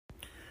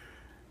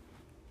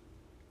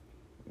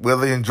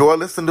Whether you enjoy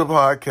listening to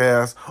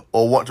podcasts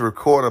or want to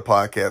record a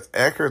podcast,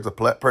 Anchor is the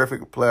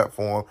perfect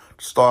platform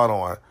to start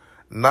on.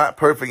 Not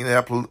perfect in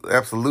the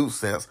absolute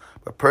sense,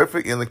 but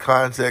perfect in the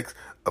context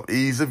of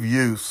ease of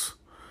use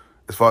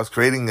as far as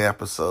creating the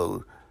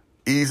episode,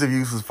 ease of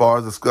use as far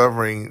as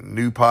discovering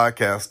new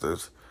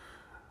podcasters,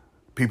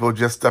 people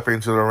just stepping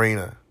into the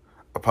arena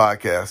of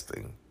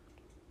podcasting.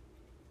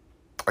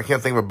 I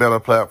can't think of a better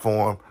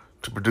platform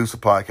to produce a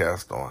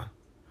podcast on.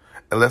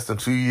 In less than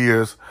 2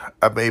 years,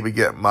 I maybe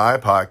get my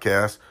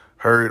podcast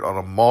heard on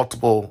a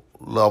multiple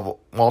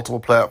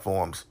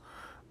platforms,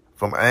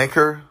 from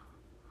Anchor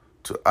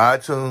to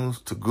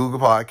iTunes to Google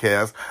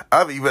Podcasts.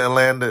 I've even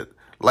landed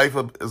Life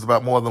is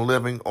About More Than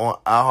Living on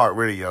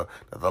iHeartRadio.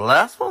 Now, the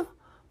last one,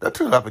 that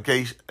took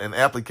an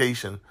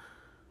application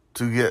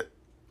to get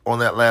on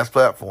that last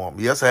platform.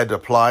 Yes, I had to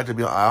apply to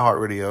be on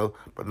iHeartRadio,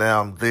 but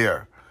now I'm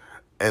there.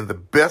 And the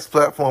best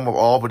platform of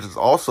all, which is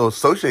also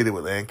associated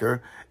with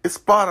Anchor, is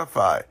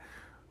Spotify.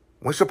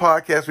 Once your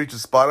podcast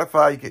reaches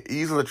Spotify, you can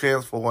easily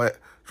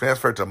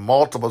transfer it to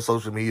multiple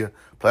social media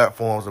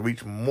platforms and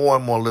reach more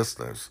and more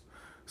listeners.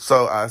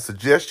 So I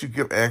suggest you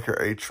give Anchor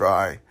a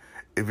try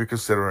if you're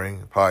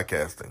considering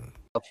podcasting.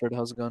 Alfred,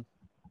 how's it going?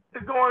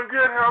 It's going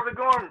good. How's it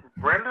going,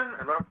 Brenden?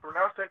 Am I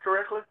pronouncing that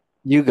correctly?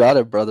 You got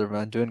it, brother,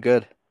 man. Doing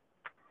good.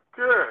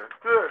 Good.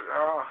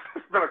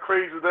 It's been a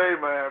crazy day,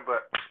 man,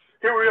 but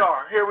here we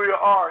are.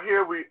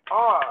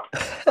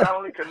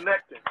 Finally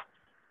connecting.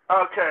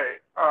 Okay.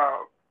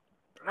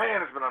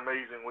 Man, it's been an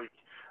amazing week.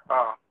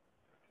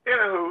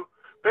 Anywho,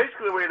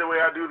 basically the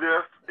way I do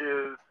this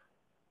is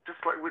just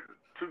like with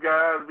two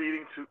guys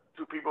meeting,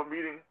 two people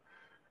meeting.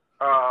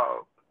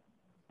 I'm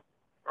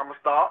going to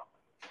stop,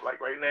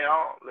 like right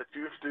now, let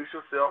you introduce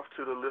yourself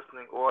to the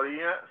listening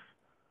audience.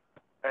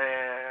 And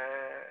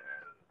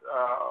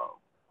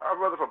I'd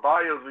rather for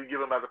bios be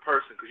given by the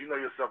person, because you know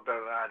yourself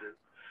better than I do.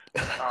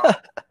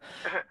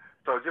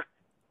 So just,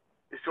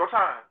 it's your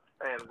time,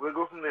 and we'll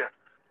go from there.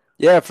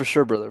 Yeah, for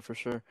sure, brother, for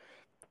sure.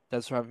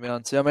 Thanks for having me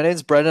on. So, yeah, my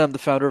name's Brenden. I'm the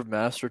founder of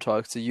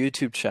MasterTalk. It's a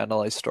YouTube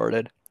channel I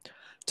started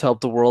to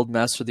help the world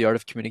master the art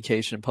of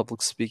communication and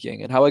public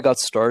speaking. And how I got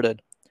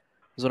started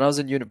was when I was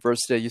in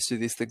university, I used to do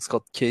these things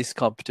called case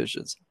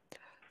competitions.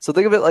 So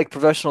think of it like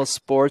professional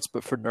sports,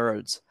 but for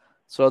nerds.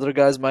 So other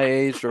guys my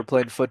age were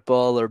playing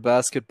football or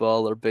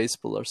basketball or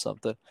baseball or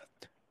something.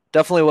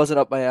 Definitely wasn't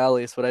up my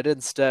alley. So what I did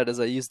instead is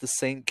I used the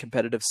same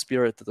competitive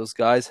spirit that those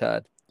guys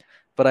had,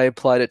 but I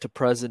applied it to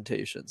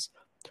presentations.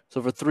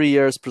 So for 3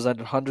 years,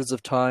 presented hundreds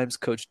of times,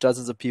 coached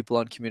dozens of people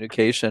on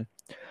communication.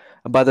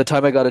 And by the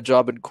time I got a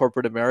job in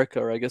corporate America,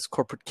 or I guess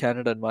corporate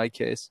Canada in my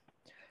case,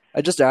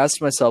 I just asked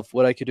myself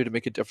what I could do to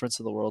make a difference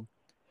in the world.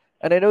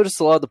 And I noticed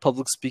a lot of the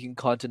public speaking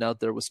content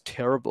out there was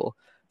terrible.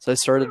 So I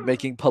started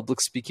making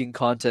public speaking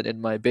content in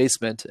my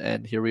basement,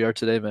 and here we are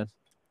today, man.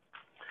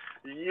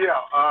 Yeah.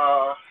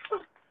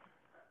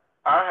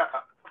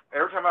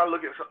 Every time I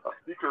look at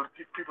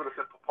people that's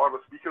part of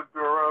the Speakers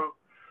Bureau,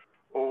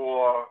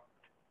 or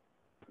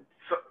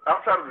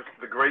outside of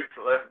the greats,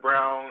 Les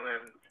Brown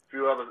and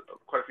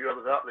quite a few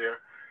others out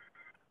there,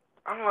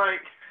 I'm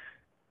like,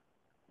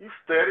 you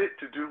studied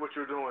to do what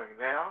you're doing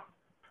now.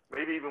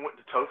 Maybe even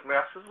went to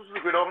Toastmasters, which is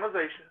a good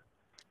organization,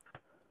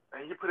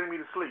 and you're putting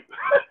me to sleep.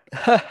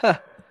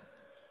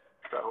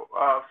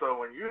 So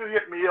when you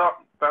hit me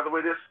up, by the way,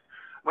 I'm going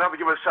to have to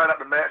give a shout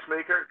out to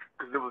Matchmaker,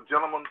 because there was a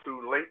gentleman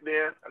through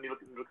LinkedIn. I need to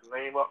look his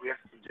name up. He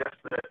actually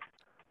suggested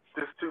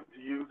this to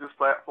use this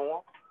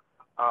platform.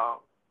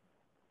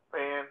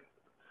 And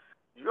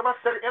you're my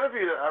second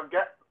interview that have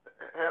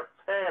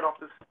had off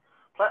this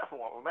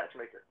platform of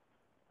Matchmaker.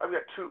 I've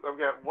got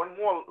one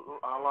more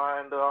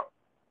lined up,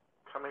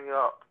 coming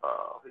up.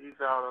 He's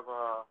out of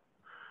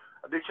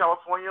I did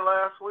California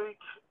last week.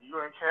 You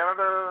were in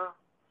Canada.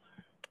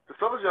 This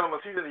other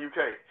gentleman, he's in the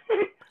UK.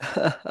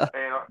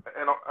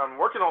 and I'm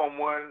working on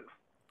one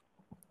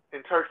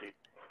in Turkey.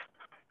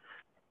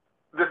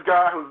 This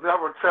guy who's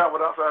never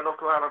traveled outside North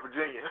Carolina,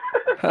 Virginia,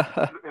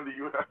 in the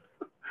U.S.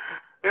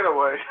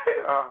 Anyway,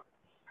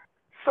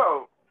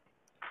 so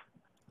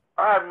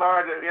I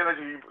admire the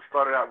energy you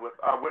started out with.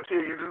 I went to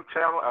your YouTube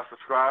channel. I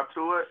subscribed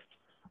to it.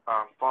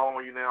 I'm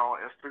following you now on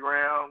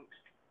Instagram,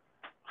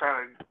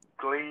 trying to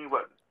glean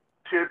what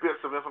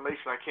tidbits of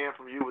information I can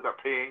from you without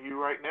paying you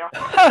right now.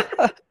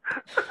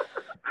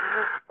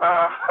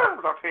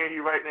 Without paying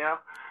you right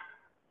now.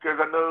 Because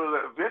I know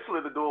that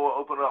eventually the door will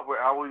open up where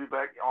I will be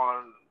back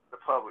on the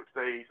public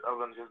stage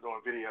other than just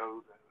doing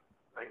videos and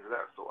things of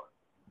that sort.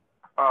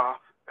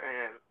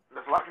 And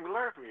there's a lot can be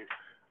learned from you.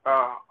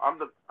 I'm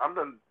the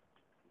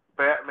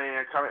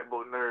Batman comic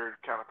book nerd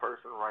kind of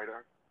person,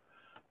 writer,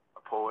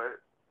 a poet,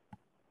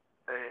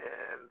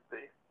 and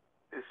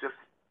it's just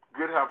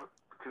good to have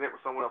connect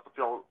with someone else that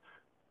feels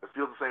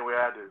the same way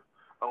I do.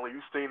 Only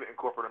you've seen it in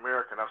corporate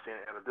America, and I've seen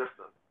it at a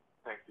distance,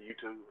 thanks to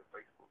YouTube and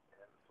Facebook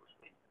and social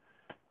media.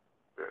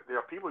 There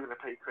are people going to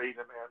pay crazy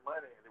amount of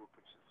money, and they will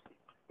put you to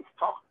sleep.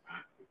 Talk.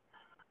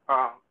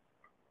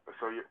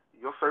 So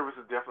your service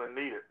is definitely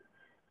needed.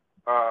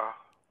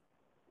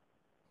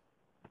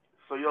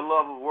 So your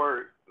love of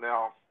words.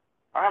 Now,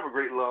 I have a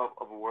great love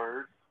of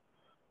words.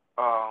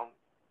 um,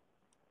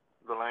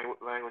 the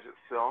language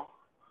itself.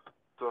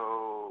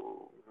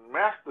 So,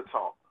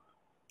 MasterTalk.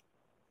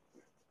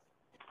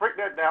 Break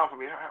that down for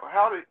me.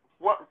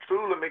 What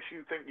truly makes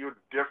you think you're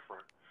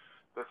different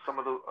than some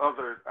of the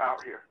others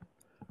out here?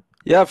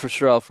 Yeah, for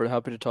sure, Alfred.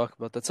 Happy to talk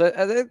about that. So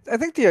I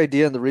think the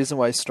idea and the reason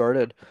why I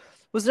started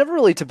was never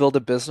really to build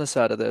a business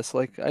out of this.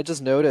 Like I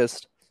just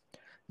noticed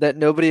that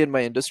nobody in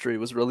my industry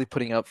was really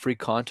putting out free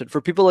content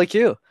for people like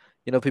you.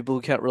 You know, people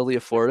who can't really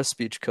afford a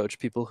speech coach,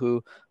 people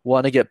who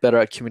want to get better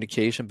at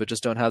communication but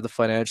just don't have the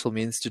financial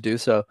means to do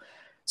so.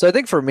 So I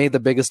think for me, the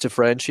biggest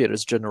differentiator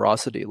is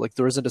generosity. Like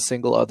there isn't a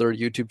single other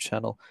YouTube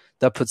channel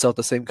that puts out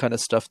the same kind of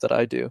stuff that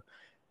I do.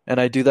 And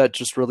I do that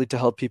just really to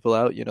help people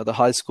out, you know, the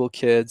high school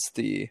kids,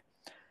 the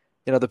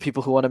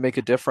people who want to make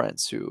a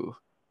difference, who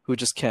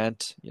just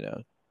can't,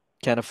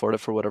 can't afford it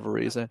for whatever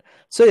reason.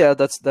 So yeah,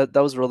 that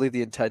was really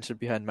the intention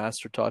behind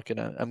Master Talk, and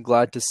I'm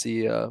glad to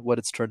see what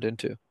it's turned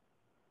into.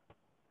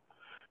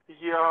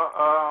 Yeah,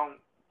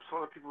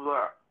 some of the people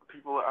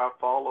that I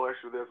follow,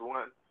 actually, there's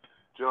one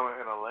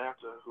gentleman in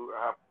Atlanta who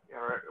I've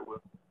interacted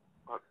with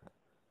uh,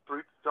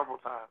 several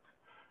times.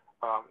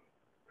 Um,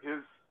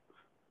 his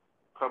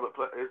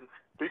his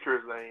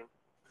speaker's name,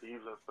 he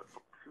uses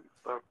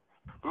a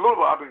little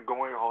bit. I've been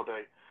going all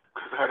day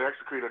because I had to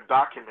actually create a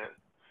document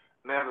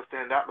and I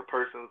understand that the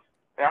person's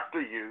after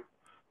you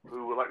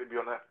who would like to be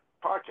on that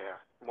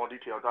podcast, a more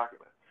detailed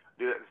document.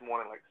 Did that this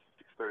morning, like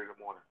 6:30 in the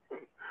morning.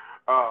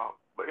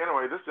 But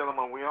anyway, this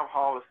gentleman, William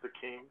Hall, is the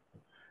king.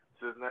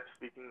 This is that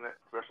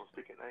professional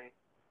speaking name.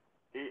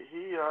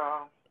 He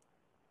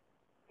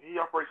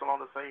operates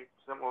along the same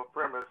similar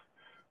premise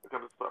when it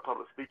comes to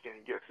public speaking.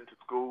 He gets into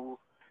schools.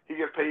 He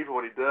gets paid for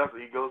what he does,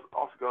 but he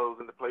also goes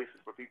into places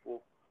for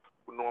people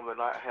who normally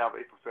not have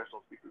a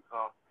professional speaker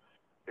come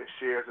and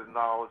shares his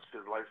knowledge,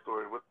 his life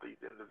story with these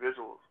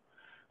individuals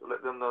to let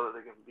them know that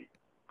they can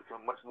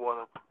become much more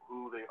than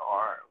who they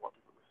are and what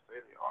people say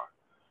they are.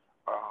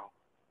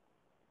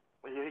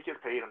 Yeah, he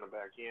gets paid on the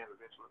back end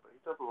eventually, but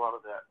he does a lot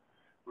of that,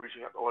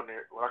 reaching out to what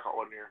I call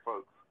ordinary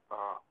folks,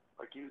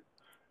 like you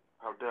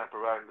have done,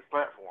 providing this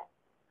platform.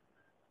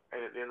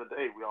 And at the end of the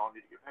day, we all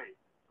need to get paid.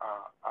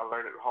 I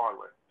learned it the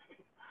hard way.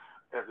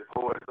 As a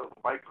poet,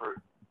 Mike Hurt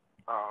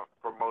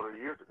promoter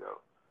years ago,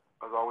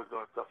 I was always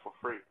doing stuff for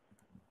free.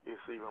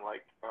 It's even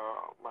like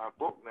my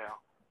book now.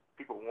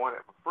 People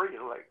want it for free.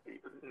 And like,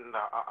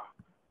 nah,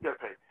 you gotta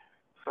pay.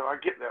 So I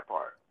get that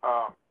part.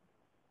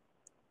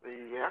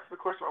 You answer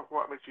the question of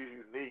what makes you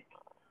unique.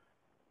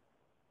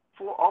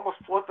 For almost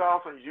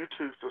 4,000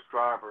 YouTube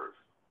subscribers,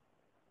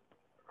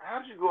 how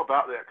did you go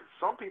about that? Because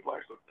some people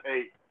actually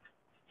pay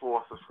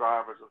for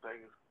subscribers and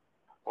things,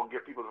 or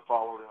get people to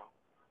follow them.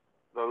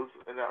 Those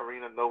in that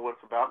arena know what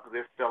it's about because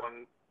they're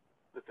selling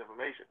this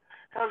information.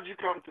 How did you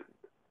come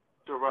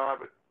to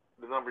arrive at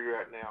the number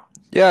you're at now?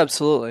 Yeah,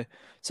 absolutely.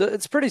 So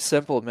it's pretty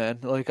simple, man.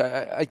 Like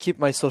I keep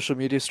my social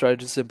media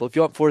strategy simple. If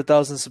you want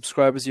 4,000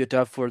 subscribers, you have to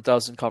have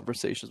 4,000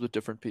 conversations with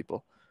different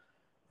people,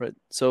 right?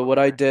 So what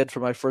I Okay. did for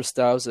my first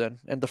 1,000,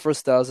 and the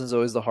first 1,000 is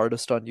always the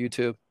hardest on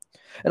YouTube.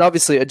 And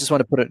obviously, I just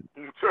want to put it.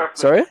 Trust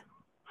me. Sorry?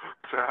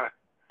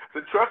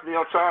 Trust me,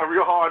 I'm trying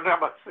real hard now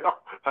myself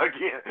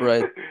again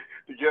Right.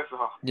 to get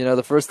some. You know,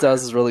 the first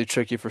 1,000 is really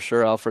tricky for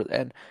sure, Alfred.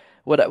 And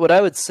what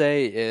I would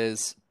say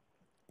is,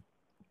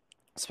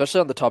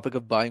 especially on the topic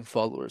of buying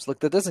followers, look,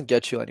 that doesn't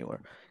get you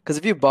anywhere. Because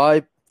if you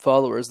buy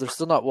followers, they're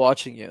still not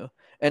watching you,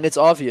 and it's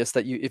obvious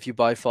that if you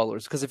buy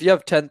followers, because if you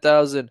have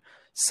 10,000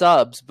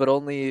 subs but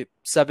only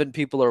 7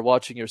 people are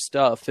watching your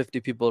stuff, 50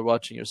 people are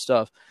watching your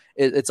stuff,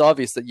 it's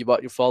obvious that you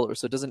bought your followers.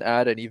 So it doesn't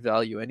add any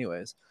value,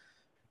 anyways.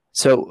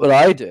 So what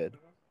I did,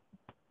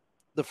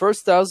 the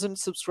first 1,000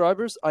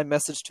 subscribers, I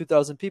messaged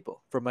 2,000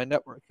 people from my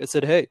network. I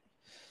said, "Hey,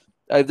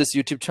 I have this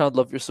YouTube channel.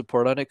 Love your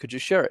support on it. Could you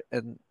share it?"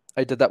 And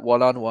I did that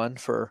one on one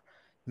for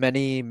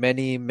many,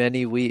 many,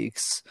 many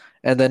weeks.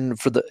 And then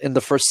in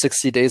the first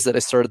 60 days that I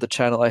started the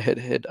channel, I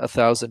hit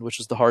 1,000, which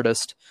was the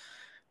hardest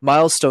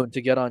milestone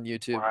to get on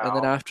YouTube. And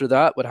then Wow. after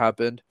that, what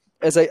happened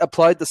is I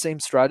applied the same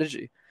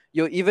strategy.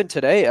 Even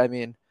today, I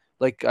mean,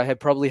 like I had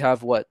probably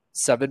have what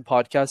 7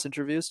 podcast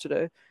interviews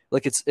today.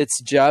 Like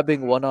it's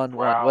jabbing one on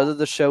one, Wow. whether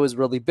the show is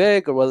really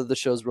big or whether the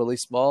show is really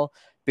small,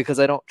 because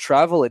I don't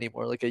travel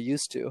anymore like I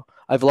used to.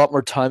 I have a lot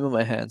more time in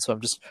my hands, so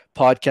I'm just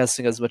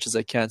podcasting as much as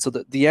I can. So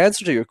the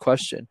answer to your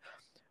question,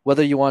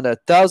 whether you want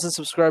 1,000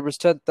 subscribers,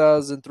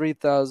 10,000,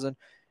 3,000,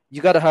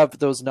 you got to have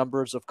those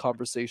numbers of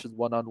conversations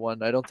one on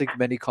one. I don't think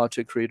many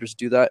content creators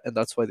do that, and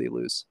that's why they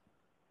lose.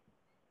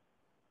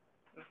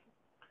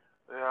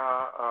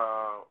 Yeah.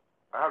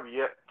 I have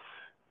yet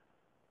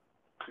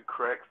to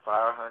crack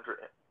 500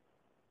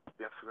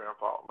 Instagram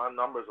followers. My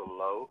numbers are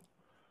low,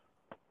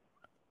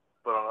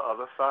 but on the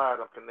other side,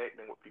 I'm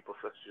connecting with people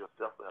such as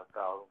yourself that have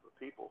thousands of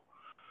people.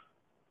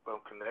 But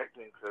I'm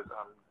connecting because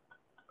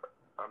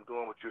I'm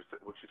doing what you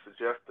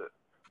suggested.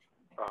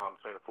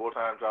 Between a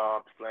full-time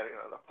job, planning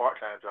a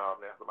part-time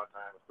job now, so my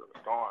time is really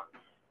gone.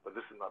 But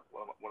this is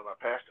one of my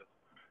passions,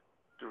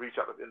 to reach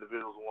out to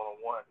individuals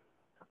one-on-one.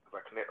 If I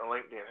connect on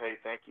LinkedIn, hey,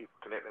 thank you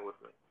for connecting with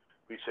me.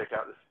 We check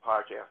out this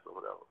podcast or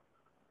whatever.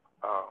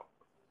 Uh,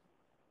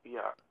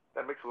 Yeah,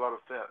 that makes a lot of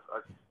sense.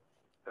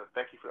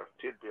 Thank you for that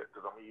tidbit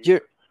because I'm gonna use Here,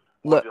 it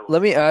more let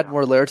me diligently add now.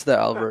 more layer to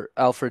that,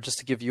 Alfred, just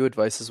to give you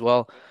advice as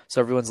well,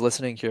 so everyone's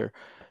listening here.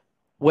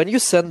 When you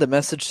send the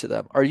message to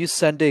them, are you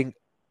sending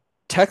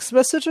text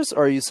messages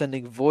or are you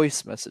sending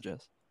voice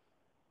messages?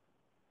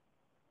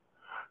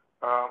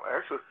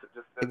 Actually,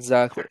 just send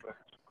Exactly. text message,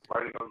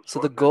 writing those So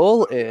the short messages.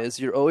 goal So yeah. is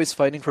you're always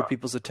fighting for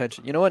people's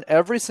attention. You know, and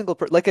every single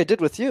like I did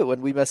with you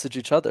when we message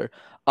each other,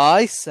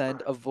 I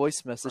send Right. a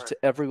voice message Right.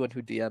 to everyone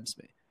who DMs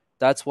me.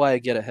 That's why I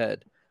get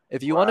ahead. Wow.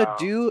 If you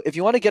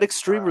want to get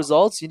extreme Wow.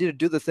 results, you need to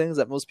do the things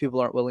that most people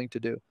aren't willing to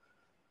do.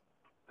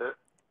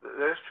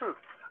 That's true.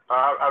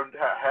 I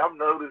have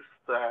noticed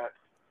that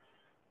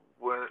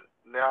when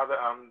now that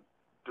I'm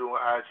doing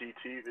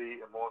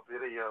IGTV and more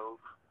videos,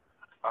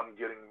 I'm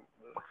getting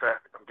more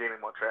traffic. I'm gaining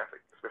more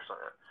traffic, especially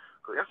on that.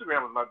 So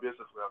Instagram is my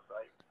business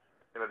website,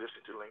 in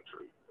addition to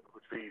Linktree,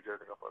 which feeds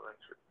everything up on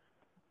Linktree.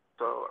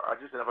 So I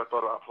just never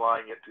thought of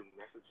applying it to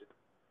messaging,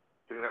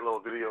 hitting that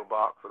little video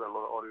box or that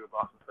little audio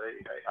box and say,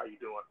 hey, how you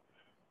doing?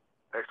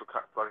 Actually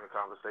starting a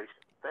conversation.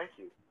 Thank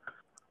you.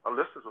 Our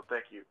listeners will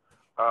thank you.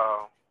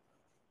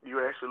 You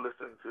actually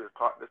listening to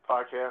this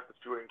podcast that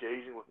you were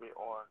engaging with me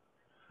on.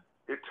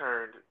 It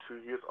turned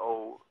 2 years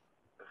old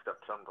in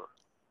September.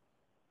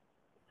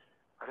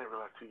 I didn't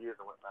realize 2 years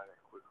went by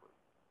that quickly.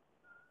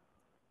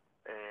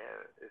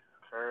 And it's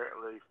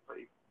currently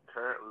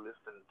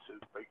listened to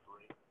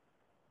faithfully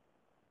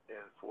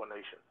in 4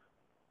 nations.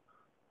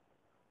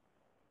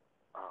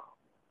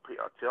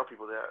 I tell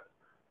people that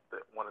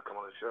want to come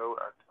on the show.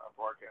 I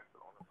broadcast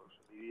it on the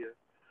social media.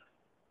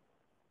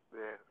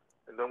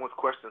 And no one's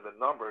questioning the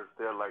numbers.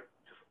 They're like,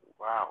 just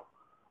wow.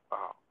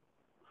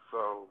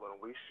 So when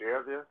we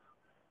share this,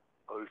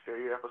 or we share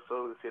your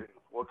episode, it's hitting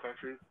 4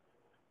 countries.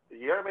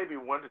 Yeah, maybe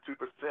 1 to 2%.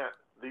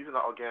 These are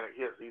not organic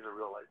hits. These are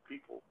real life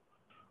people.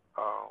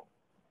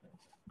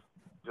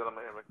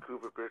 Gentleman in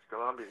Vancouver, British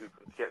Columbia, who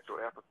can catch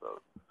your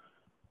episode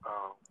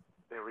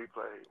in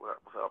replay when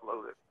it's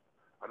uploaded.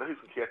 I know he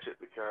can catch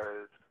it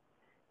because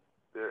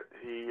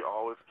he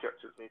always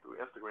catches me through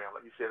Instagram,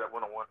 like you said, that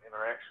one-on-one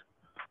interaction.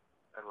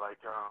 And like,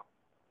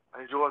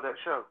 I enjoyed that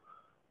show.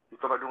 You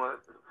thought about doing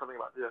something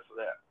about this or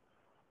that.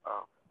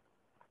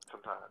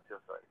 Sometimes,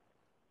 just like.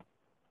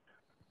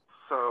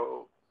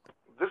 So,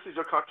 this is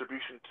your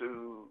contribution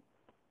to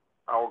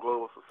our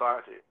global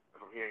society,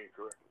 if I'm hearing you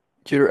correctly.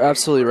 You're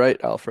absolutely right,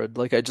 Alfred.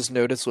 Like I just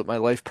noticed what my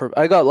life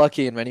I got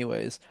lucky in many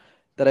ways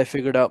that I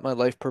figured out my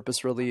life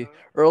purpose really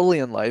early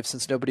in life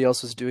since nobody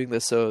else was doing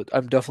this. So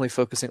I'm definitely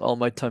focusing all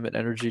my time and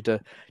energy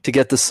to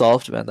get this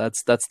solved, man.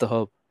 That's the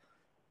hope.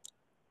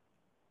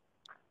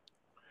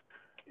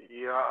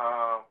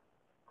 Yeah,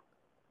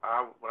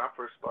 when I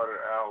first started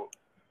out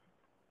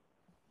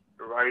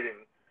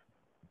writing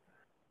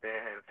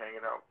and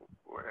hanging out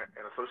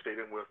and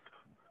associating with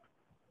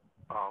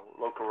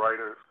local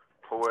writers,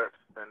 poets,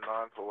 and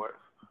non-poets,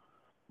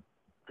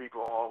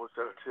 people always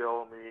had to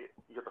tell me,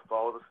 you have to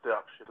follow the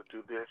steps, you have to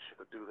do this, you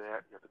have to do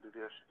that, you have to do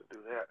this, you have to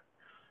do that.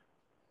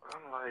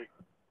 I'm like,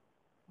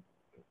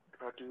 if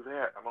I do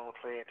that, I'm only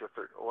playing to a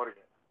certain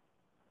audience.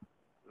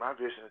 My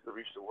vision is to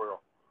reach the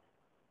world.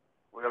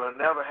 Well, it'll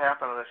never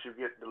happen unless you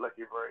get the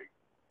lucky break.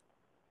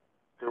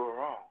 They were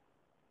wrong.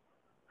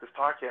 This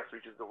podcast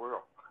reaches the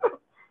world.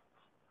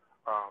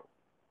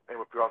 And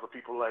because of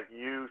people like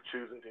you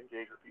choosing to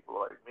engage with people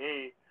like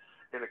me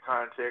in the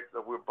context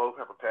of we both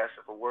have a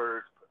passion for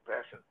words,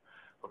 passion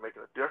for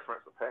making a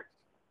difference, a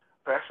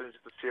passion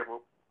just to share what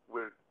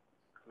we're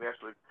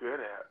naturally good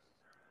at.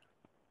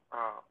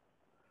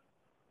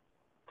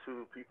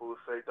 To people who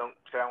say don't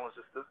challenge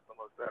the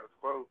system or status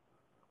quo,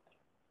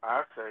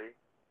 I say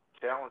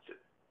challenge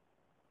it.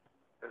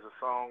 As a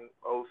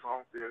old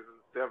song says in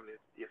the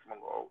 70s, yes,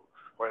 I'm old,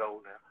 quite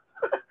old now.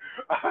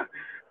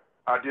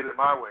 I did it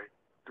my way.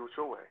 Do it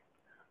your way.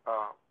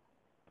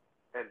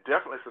 And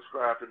definitely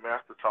subscribe to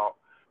MasterTalk.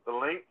 The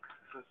link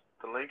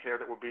here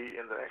that will be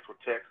in the actual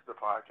text of the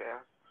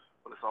podcast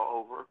when it's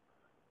all over.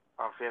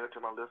 I'm saying it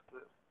to my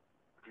listeners.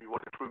 If you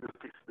want to improve your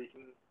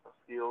speaking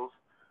skills,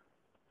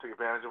 take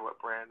advantage of what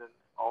Brenden's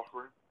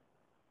offering,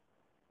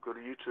 go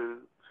to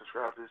YouTube,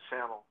 subscribe to his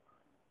channel,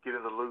 get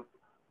in the loop,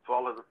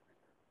 follow the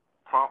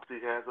prompts he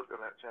has up in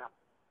that channel,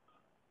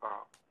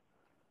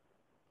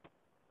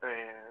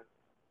 and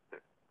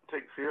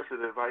take seriously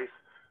the advice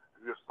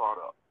of your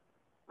startup.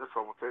 That's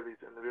what I'm going to say to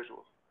these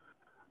individuals.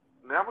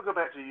 Now I'm going to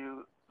go back to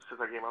you since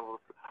I gave my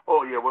little...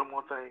 Oh, yeah, one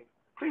more thing.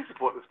 Please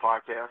support this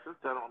podcast. It's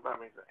done on by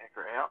means of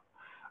Anchor app.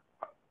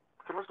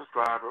 Become a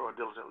subscriber or a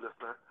diligent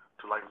listener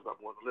to Life is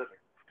About More Than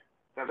Living.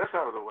 Now, that's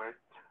out of the way.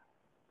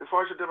 As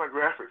far as your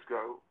demographics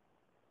go,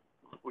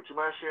 would you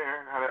mind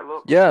sharing how that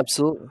looks? Yeah,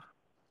 absolutely.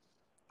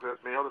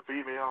 That's male to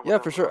female? Yeah,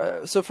 for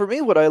sure. So for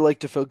me, what I like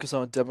to focus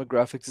on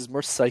demographics is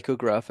more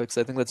psychographics.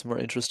 I think that's more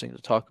interesting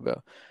to talk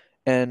about.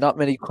 And not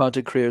many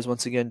content creators,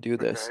 once again, do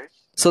this. Okay.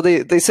 So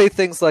they say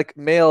things like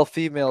male,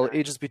 female, Okay.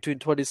 ages between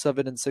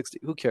 27 and 60.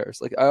 Who cares?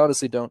 Like, I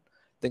honestly don't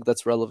think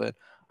that's relevant.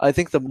 I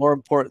think the more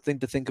important thing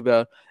to think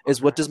about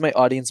is what does my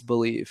audience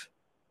believe?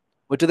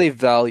 What do they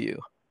value?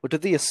 What do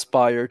they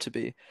aspire to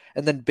be?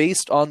 And then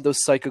based on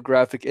those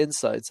psychographic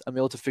insights, I'm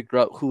able to figure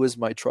out who is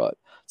my tribe.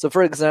 So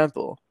for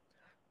example,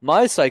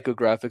 my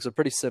psychographics are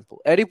pretty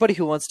simple. Anybody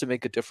who wants to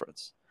make a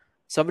difference.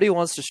 Somebody who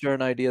wants to share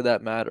an idea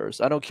that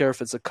matters. I don't care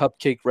if it's a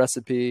cupcake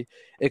recipe,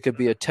 it could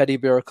be a teddy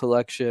bear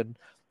collection,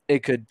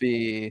 it could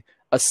be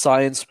a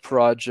science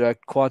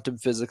project, quantum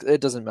physics,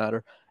 it doesn't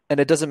matter. And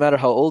it doesn't matter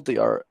how old they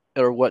are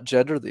or what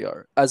gender they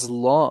are, as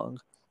long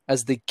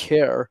as they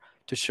care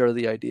to share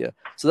the idea.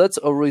 So that's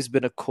always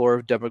been a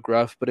core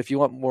demographic. But if you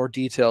want more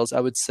details, I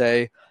would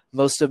say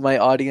most of my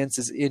audience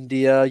is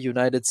India,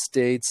 United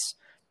States,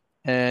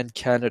 and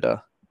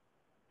Canada.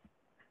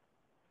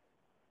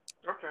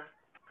 Okay.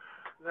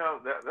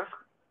 No,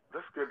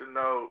 that's good to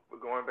know.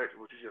 Going back to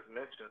what you just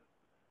mentioned,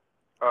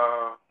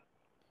 uh,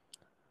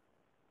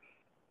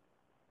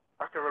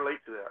 I can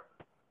relate to that.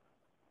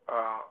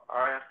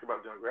 I ask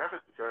about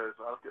demographics because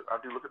I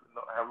do look at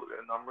I have looked at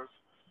the numbers.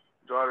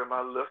 Majority of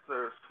my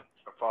listeners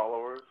or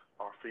followers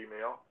are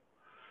female.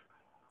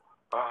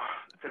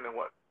 Depending on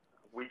what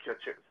week I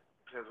check,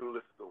 depends who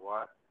listens to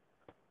what.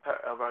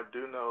 However, I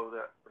do know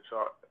that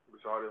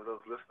majority of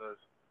those listeners,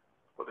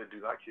 what they do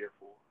not care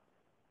for,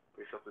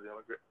 based off the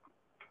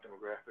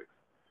demographics.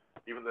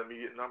 Even the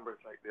immediate numbers,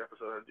 like the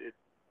episode I did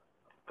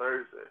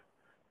Thursday,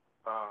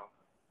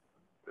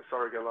 it's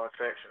already got a lot of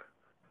traction.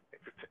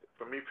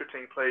 For me,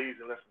 15 plays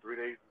in less than 3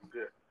 days is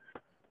good.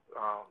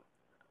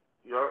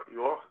 Your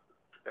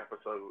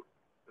episode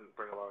didn't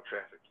bring a lot of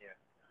traffic in.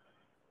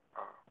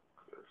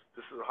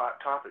 This is a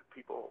hot topic.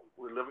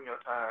 We're living in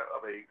a time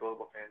of a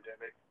global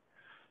pandemic.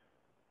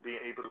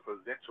 Being able to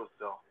present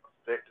yourself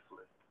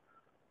effectively,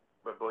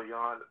 but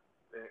beyond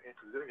and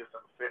presenting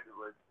yourself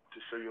effectively to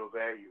show your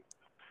value.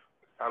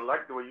 I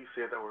like the way you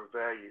said that word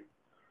value.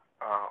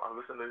 I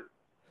listened to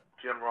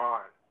Jim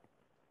Ron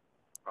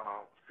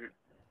a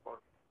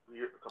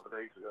couple of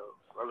days ago.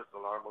 I listen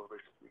to a lot of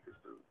motivational speakers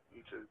through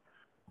YouTube.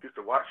 Used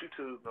to watch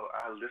YouTube. No,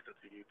 I listen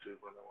to YouTube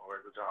when I'm on a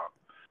regular job.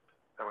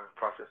 I want to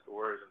process the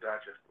words and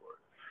digest the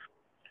words.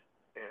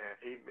 And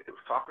he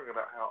was talking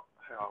about how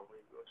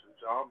when you go into the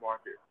job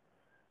market,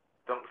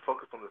 don't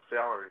focus on the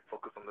salary.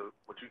 Focus on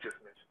what you just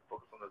mentioned.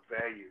 Focus on the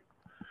value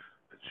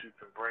that you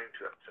can bring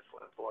to that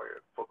potential employer.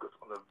 Focus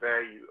on the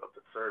value of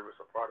the service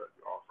or product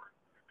you offer,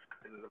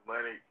 and then the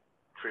money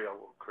trail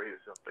will create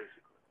itself.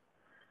 Basically,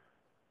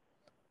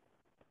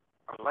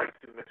 I'd like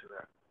to mention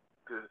that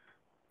because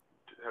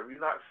have you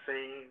not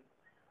seen?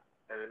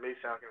 And it may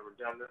sound kind of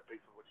redundant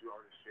based on what you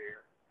already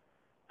shared.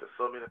 That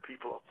so many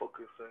people are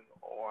focusing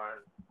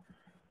on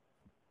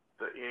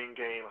the end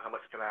game. How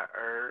much can I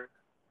earn?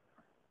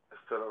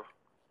 Instead of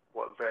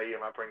what value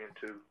am I bringing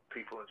to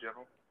people in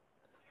general?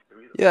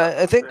 Yeah,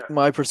 I think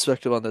my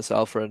perspective on this,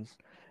 Alfred,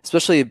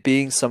 especially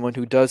being someone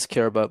who does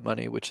care about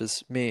money, which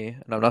is me,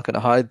 and I'm not going to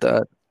hide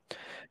that,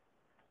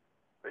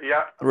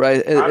 yeah,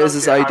 right, is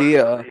this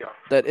idea yeah.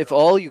 that if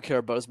all you care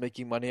about is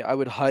making money, I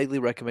would highly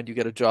recommend you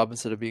get a job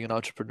instead of being an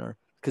entrepreneur,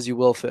 because you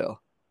will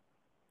fail.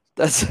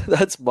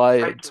 That's my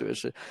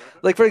intuition.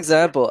 Like, for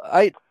example,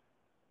 if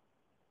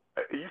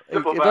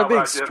I'm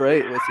being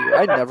straight with you,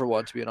 I never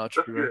want to be an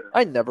entrepreneur.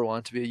 I never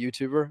want to be a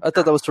YouTuber. I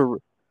thought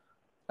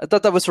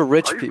that was for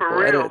rich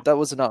people. That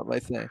was not my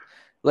thing.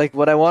 Like,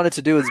 what I wanted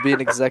to do is be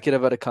an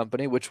executive at a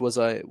company, which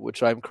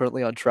I'm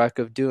currently on track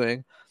of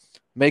doing.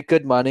 Make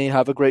good money,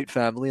 have a great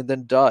family, and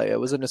then die. I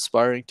wasn't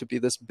aspiring to be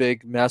this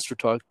big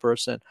MasterTalk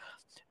person.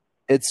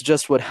 It's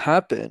just what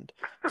happened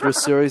through a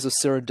series of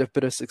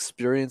serendipitous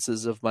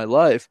experiences of my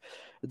life.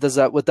 Does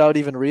that without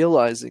even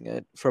realizing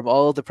it from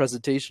all the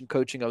presentation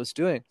coaching I was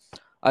doing.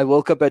 I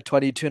woke up at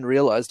 22 and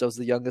realized I was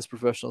the youngest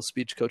professional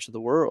speech coach in the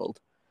world.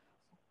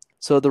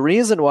 So the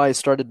reason why I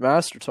started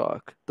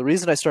MasterTalk, the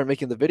reason I started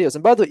making the videos,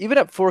 and by the way, even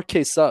at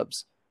 4K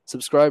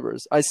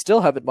subscribers, I still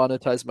haven't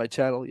monetized my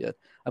channel yet.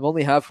 I'm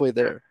only halfway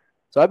there.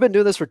 So I've been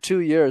doing this for 2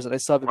 years and I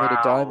still haven't made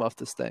a dime off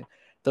this thing.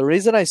 The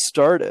reason I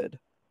started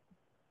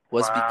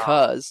was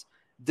because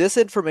this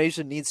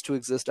information needs to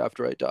exist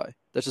after I die.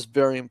 That's just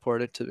very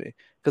important to me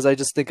because I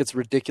just think it's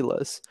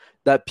ridiculous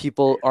that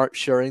people aren't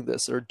sharing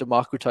this or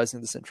democratizing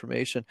this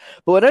information.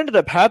 But what ended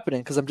up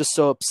happening, because I'm just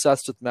so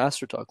obsessed with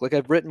MasterTalk, like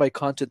I've written my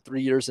content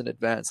 3 years in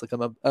advance. Like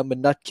I'm a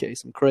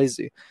nutcase. I'm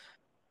crazy.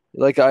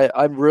 Like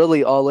I'm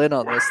really all in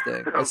on this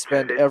thing. I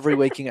spend every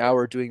waking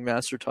hour doing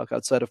MasterTalk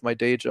outside of my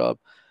day job.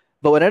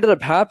 But what ended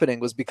up happening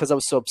was because I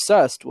was so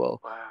obsessed,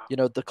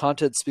 the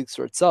content speaks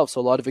for itself. So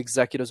a lot of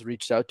executives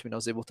reached out to me and I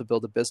was able to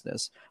build a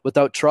business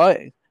without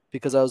trying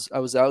because I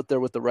was out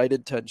there with the right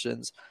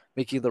intentions,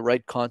 making the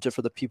right content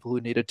for the people who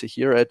needed to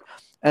hear it.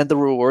 And the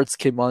rewards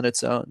came on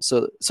its own.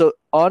 So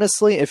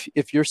honestly,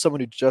 if you're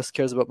someone who just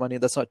cares about money,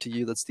 that's not to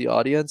you, that's the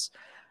audience.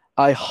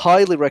 I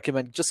highly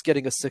recommend just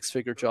getting a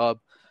 6-figure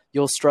job.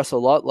 You'll stress a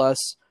lot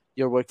less.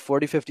 You'll work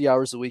 40, 50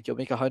 hours a week. You'll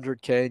make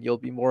 100K and you'll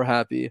be more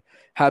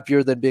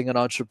happier than being an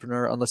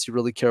entrepreneur unless you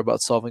really care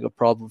about solving a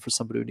problem for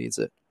somebody who needs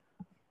it.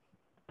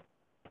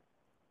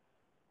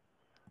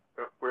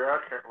 Where I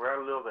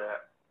live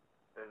at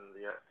in the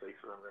United States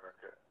of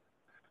America,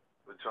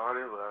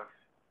 majority of us,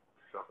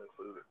 self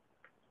included,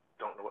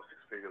 don't know what 6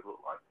 figures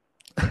look like.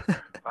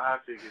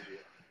 5 figures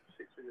yet.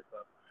 6 figures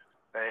up.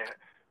 And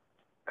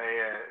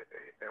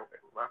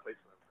my place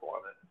in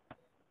employment.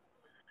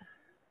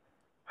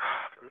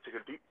 Let me take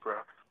a deep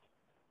breath.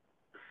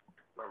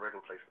 My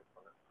regular place in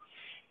employment.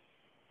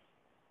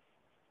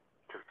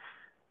 Because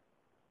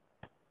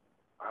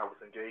I was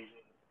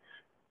engaging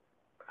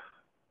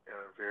in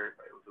a very,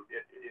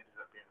 it ended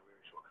up being a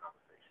very short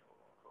conversation with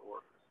one of the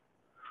workers.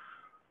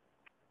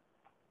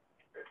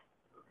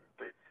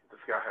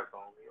 This guy has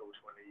known me over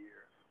 20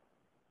 years.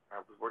 I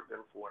was working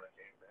there before and I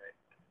came back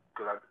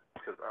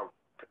because I was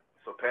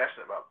so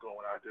passionate about doing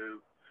what I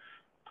do.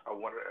 I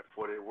wanted a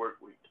 4-day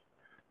work week.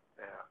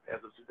 Now,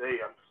 as of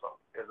today, as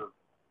of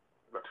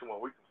about 2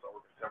 more weeks, I'm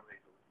working 7 days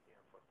a week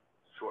again for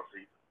short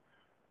season.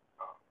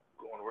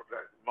 Going to work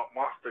for that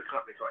monster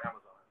company called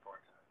Amazon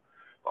part-time.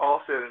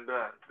 All said and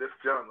done, this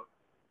gentleman,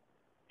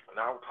 and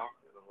I was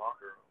talking in the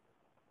locker room,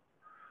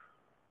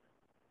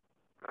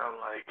 and I'm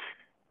like,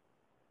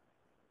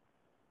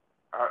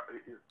 I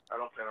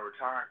don't plan on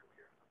retiring from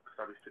here because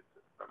I'll be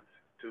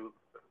 62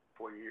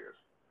 4 years.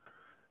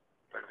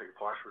 I can take a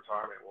partial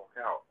retirement and walk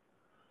out.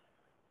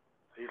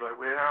 He's like,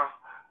 well,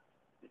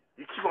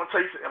 you keep on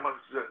chasing, I'm a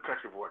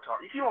country boy talk.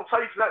 You keep on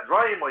chasing that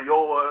dream of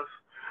yours,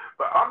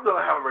 but I'm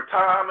gonna have a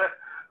retirement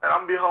and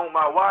I'm gonna be home with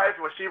my wife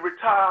when she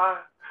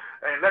retires.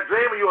 And that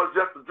dream of yours is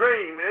just a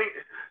dream.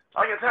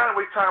 I ain't got time to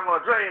waste time on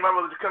a dream. I'm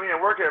gonna just come here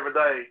and work every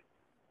day.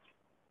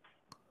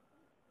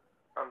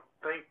 I'm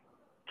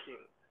thinking.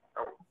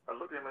 I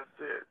looked at him and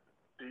said,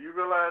 do you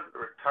realize the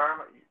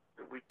retirement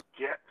that we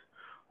get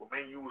will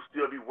mean you will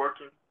still be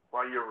working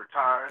while you're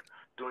retired,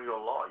 doing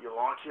your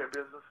lawn care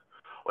business?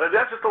 Well,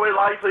 that's just the way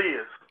life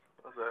is.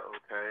 I said,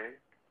 okay.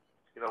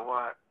 You know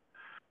what?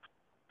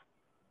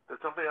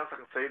 There's something else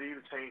I can say to you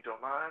to change your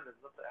mind.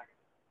 There's nothing I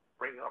can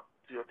bring up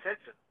to your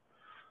attention.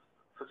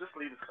 So just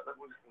leave this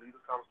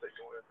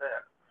conversation with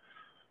that.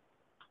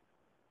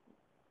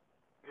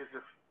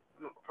 Because if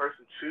a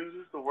person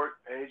chooses to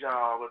work a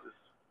job, whether it's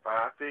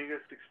 5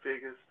 figures, 6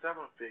 figures, 7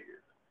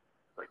 figures,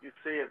 like you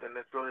said, then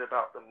it's really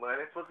about the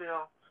money for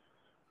them.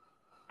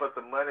 But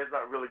the money is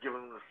not really giving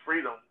them the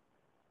freedom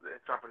the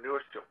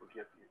entrepreneurship will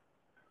give you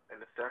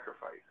and the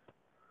sacrifice.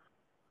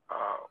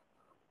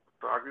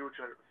 So I agree with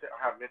you 100%. I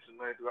have mentioned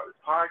money throughout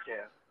this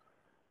podcast,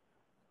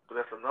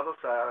 but that's another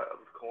side of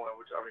the coin,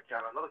 which I've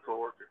encountered another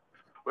coworker.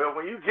 Well,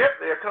 when you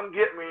get there, come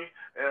get me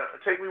and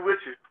take me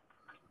with you.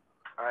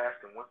 I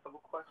asked him one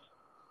simple question: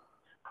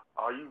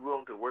 are you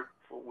willing to work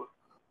for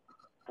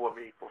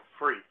me for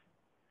free?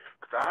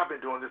 Because I've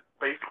been doing this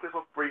basically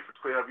for free for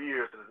 12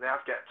 years, and now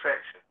it's got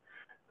traction.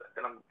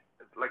 And I'm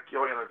like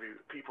your interview,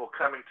 people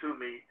coming to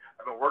me.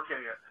 I'm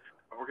working at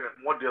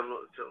more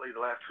diligently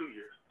the last 2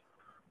 years.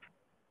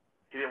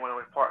 He didn't want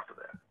to any parts of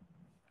that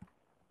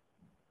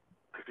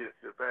because he didn't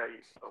see the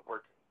value of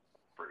working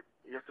free.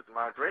 Yes, it's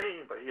my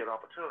dream, but he had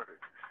opportunity.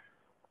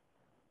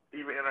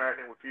 Even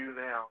interacting with you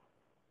now,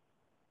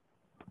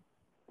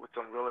 which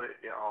I'm really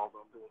in awe of.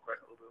 I'm doing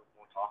quite a little bit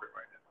more talking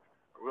right now.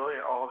 I'm really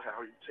in awe of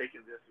how you're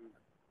taking this and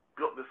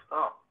built this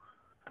up.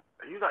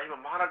 And you're not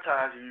even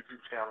monetizing your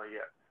YouTube channel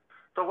yet.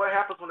 So what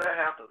happens when that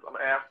happens? I'm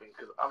asking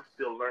because I'm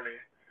still learning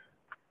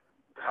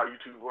how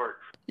YouTube works.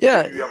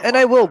 Yeah, and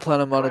I will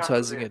plan on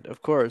monetizing it,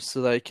 of course,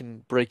 so that I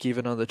can break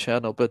even on the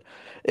channel. But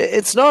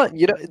it's not,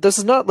 this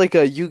is not like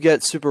you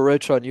get super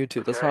rich on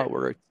YouTube. That's not how it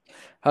works.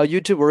 How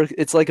YouTube works,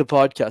 it's like a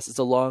podcast. It's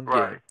a long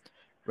game,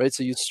 right?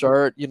 So you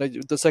start,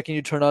 the second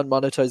you turn on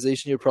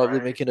monetization, you're probably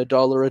making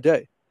 $1 a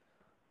day.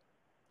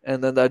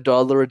 And then that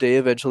 $1 a day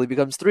eventually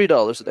becomes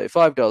 $3 a day,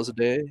 $5 a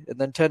day, and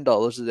then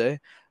 $10 a day.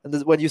 And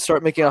then when you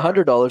start making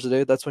 $100 a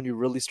day, that's when you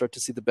really start to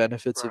see the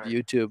benefits of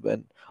YouTube.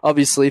 And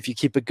obviously, if you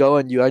keep it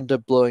going, you end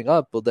up blowing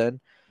up. Well, then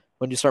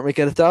when you start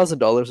making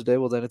 $1,000 a day,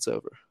 well, then it's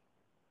over.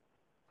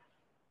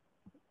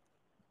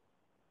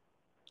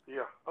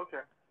 Yeah. Okay.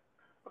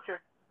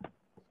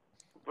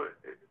 But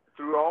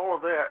through all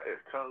of that, it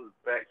comes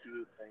back to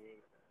the same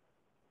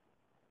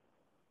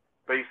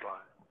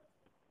baseline.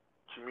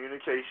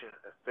 Communication,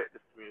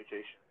 effective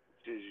communication,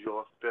 which is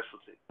your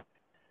specialty.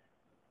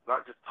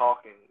 Not just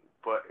talking,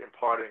 but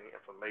imparting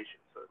information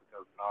so it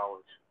becomes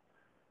knowledge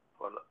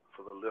for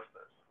the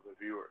listeners, for the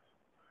viewers.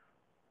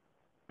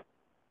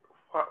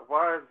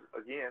 Why is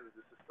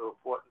this is so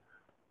important?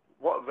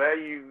 What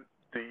value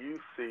do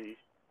you see?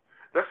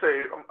 Let's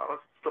say,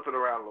 let's flip it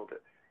around a little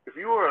bit. If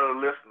you were a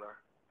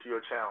listener to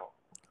your channel,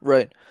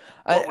 right.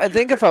 I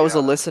think if I was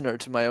a listener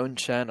to my own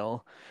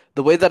channel,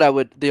 the way that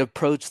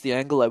the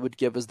angle I would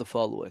give is the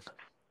following.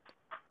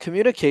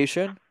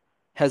 Communication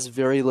has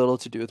very little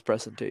to do with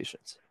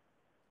presentations.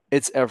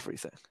 It's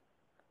everything.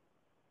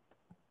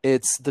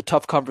 It's the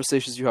tough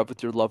conversations you have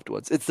with your loved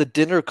ones. It's the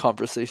dinner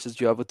conversations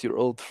you have with your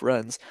old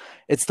friends.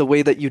 It's the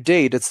way that you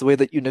date. It's the way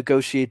that you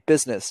negotiate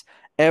business.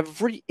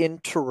 Every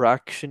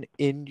interaction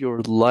in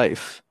your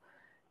life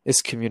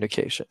is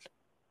communication.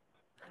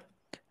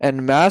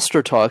 And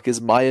MasterTalk is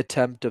my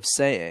attempt of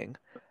saying,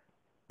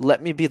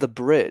 let me be the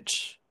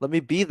bridge. Let me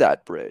be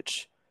that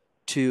bridge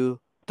to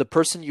the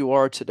person you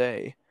are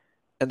today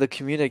and the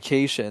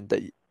communication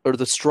or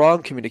the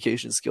strong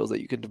communication skills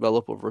that you can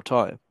develop over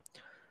time.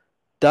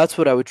 That's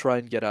what I would try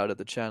and get out of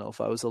the channel if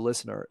I was a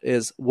listener,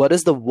 is what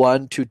is the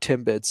 1-2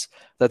 tidbits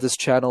that this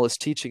channel is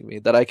teaching me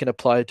that I can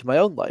apply to my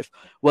own life?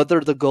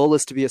 Whether the goal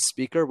is to be a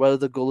speaker, whether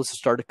the goal is to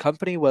start a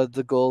company, whether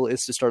the goal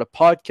is to start a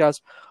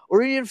podcast,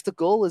 or even if the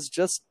goal is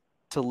just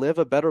to live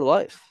a better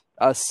life.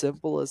 As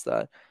simple as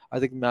that. I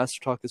think Master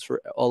Talk is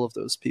for all of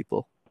those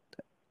people.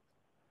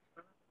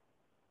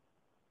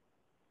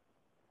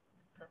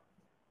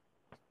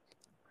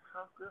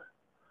 Sounds good.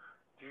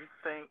 Do you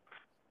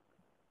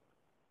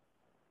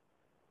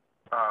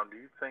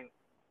think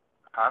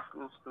high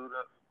school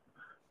students,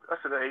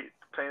 especially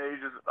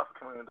teenagers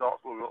becoming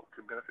adults,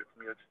 could benefit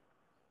from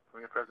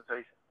your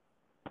presentation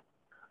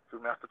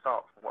through Master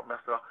Talk? From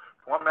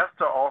what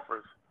Master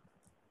offers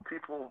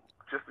people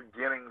just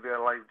beginning their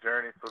life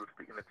journey, so to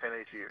speak, in the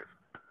teenage years,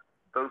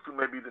 those who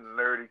may be the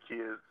nerdy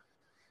kids,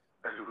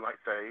 as you might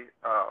say,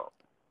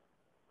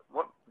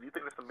 what do you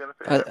think there's some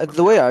benefit?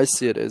 The way I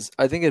see it is,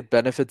 I think it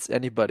benefits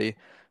anybody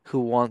who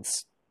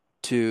wants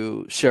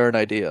to share an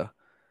idea.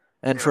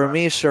 And for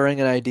me, sharing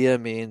an idea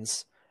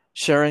means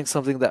sharing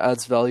something that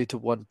adds value to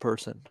one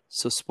person.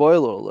 So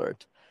spoiler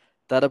alert,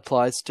 that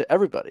applies to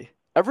everybody.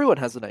 Everyone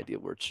has an idea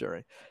worth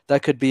sharing.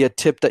 That could be a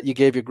tip that you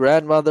gave your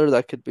grandmother.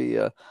 That could be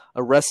a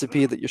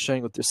recipe that you're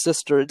sharing with your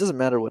sister. It doesn't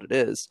matter what it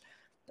is.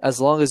 As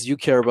long as you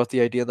care about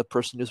the idea and the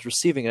person who's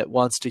receiving it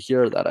wants to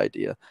hear that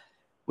idea,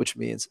 which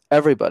means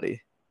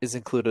everybody is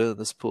included in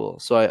this pool.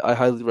 So I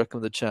highly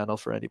recommend the channel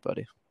for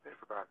anybody.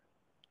 Everybody.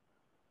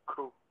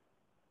 Cool.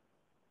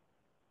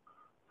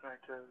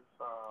 Because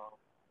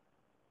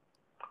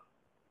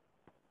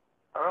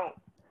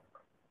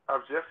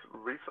I've just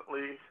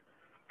recently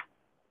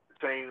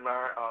changed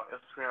my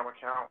Instagram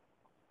account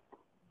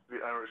to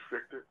be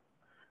unrestricted.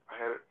 I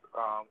had it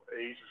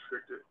age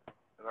restricted,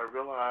 and I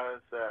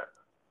realized that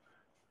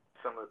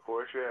some of the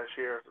poetry I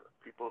share,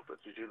 people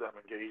such as you that I'm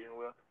engaging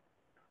with,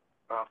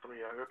 some of the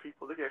younger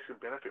people, they can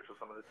actually benefit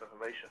from some of this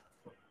information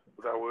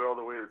with our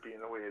world the way it being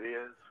the way it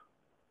is.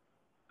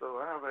 So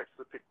I have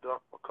actually picked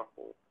up a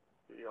couple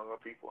younger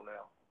people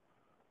now.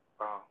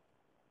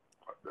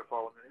 They're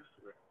following me on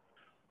Instagram.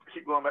 I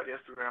keep going back to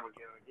Instagram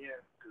again and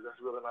again because that's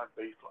really my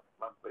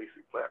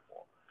basic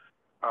platform.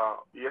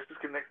 Yes, this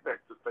connects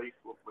back to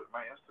Facebook, but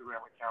my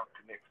Instagram account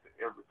connects to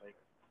everything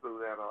through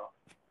that.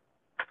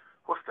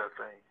 What's that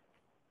thing?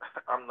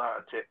 I'm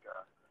not a tech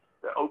guy.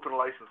 The open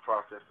license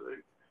process.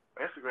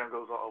 My Instagram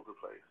goes all over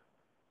the place,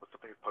 but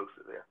something is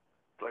posted there.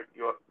 It's like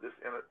this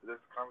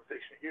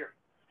conversation here.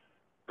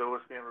 Though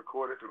it's being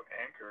recorded through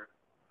Anchor,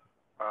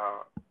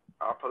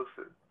 I'll post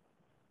it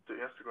to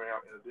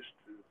Instagram in addition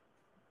to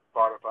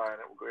Spotify,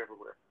 and it will go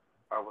everywhere.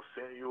 I will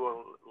send you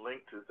a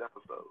link to this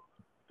episode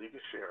so you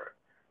can share it.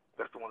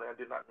 That's the one that I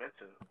did not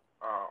mention.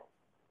 I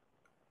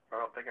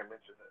don't think I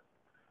mentioned it.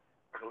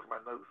 I can look at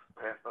my notes,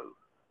 past notes.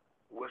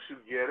 Once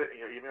you get it in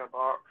your email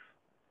box,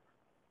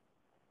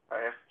 I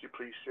ask that you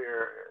please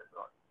share it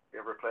on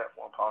every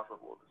platform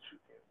possible that you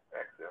can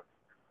access.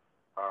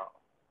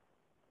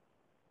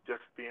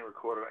 Just being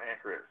recorded on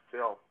Anchor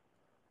itself,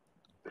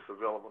 it's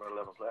available on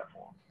 11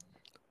 platforms.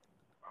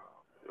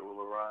 It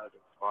will arrive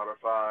in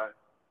Spotify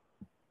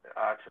and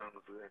iTunes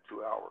within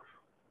 2 hours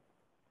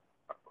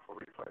for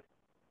replay.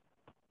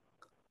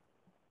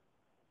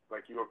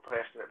 Like you are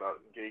passionate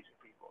about engaging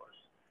people,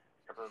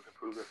 helping them to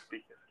improve their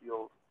speaking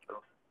skills,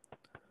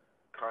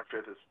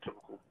 contrary to this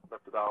typical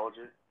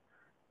methodology.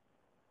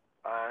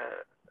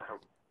 I'm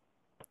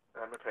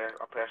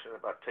passionate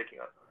about taking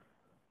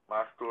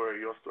my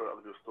story, your story,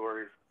 other people's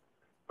stories.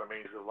 That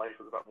means that life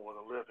is about more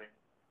than living,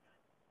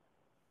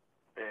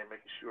 and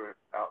making sure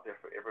it's out there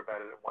for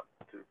everybody that wants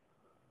to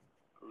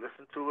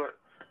listen to it,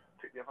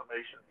 take the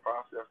information,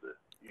 process it,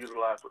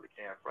 utilize what they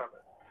can from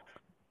it.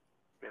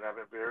 And I've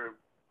been very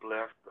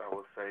blessed, I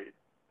would say,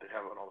 to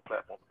have it on the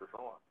platforms it's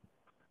on.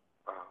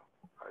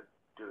 I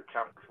did a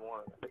count this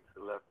morning, I think it's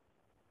 11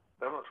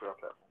 or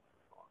 12 platforms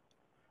it's on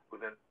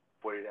within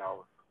 48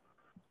 hours.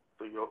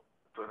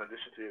 So in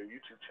addition to your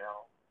YouTube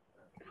channel,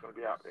 it's going to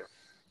be out there.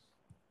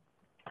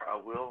 I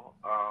will,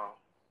 I'm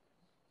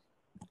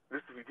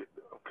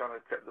kind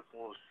of cut this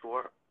one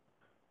short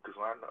because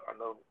I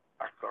know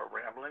I start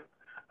rambling.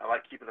 I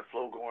like keeping the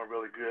flow going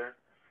really good,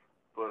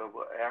 but I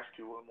will ask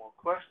you one more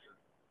question.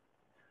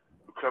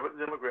 We covered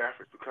the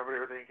demographics, we covered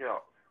everything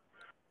else.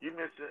 You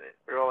mentioned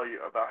earlier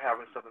about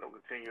having something that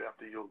will continue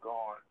after you're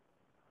gone.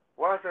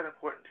 Why is that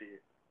important to you?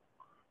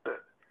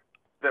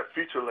 That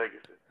future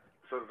legacy.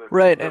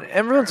 Right, and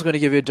everyone's going to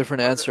give you a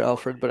different answer,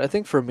 Alfred, but I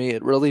think for me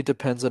it really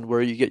depends on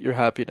where you get your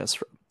happiness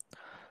from.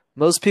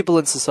 Most people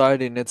in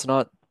society, and it's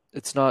not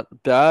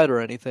bad or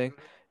anything,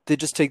 they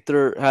just take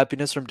their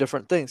happiness from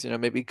different things,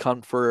 maybe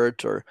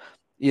comfort or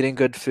eating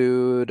good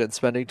food and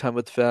spending time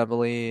with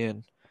family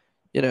and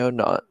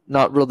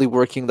not really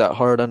working that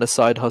hard on a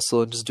side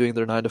hustle and just doing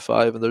their 9 to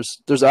 5. And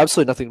there's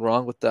absolutely nothing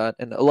wrong with that.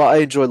 And I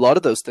enjoy a lot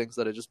of those things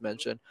that I just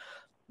mentioned.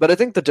 But I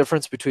think the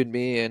difference between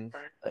me and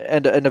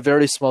a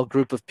very small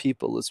group of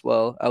people as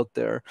well out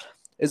there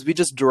is we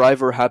just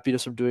derive our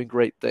happiness from doing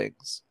great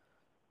things.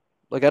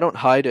 Like, I don't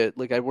hide it.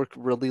 Like, I work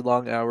really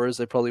long hours.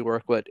 I probably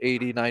work,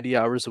 80, 90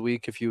 hours a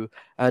week if you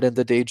add in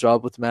the day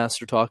job with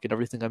MasterTalk and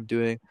everything I'm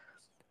doing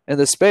in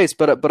the space.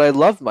 But I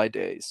love my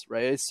days,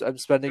 right? I'm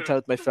spending time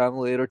with my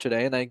family later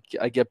today, and I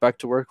get back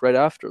to work right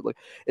after. Like,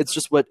 it's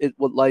just what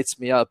lights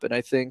me up. And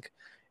I think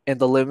in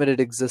the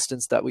limited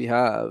existence that we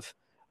have,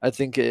 I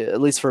think,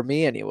 at least for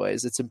me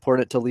anyways, it's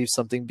important to leave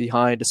something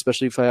behind,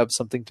 especially if I have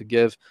something to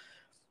give.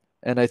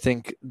 And I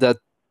think that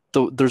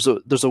there's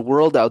a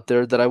world out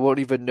there that I won't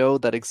even know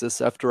that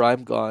exists after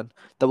I'm gone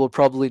that will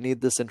probably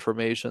need this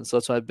information. So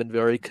that's why I've been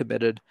very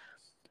committed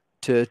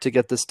to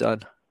get this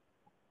done.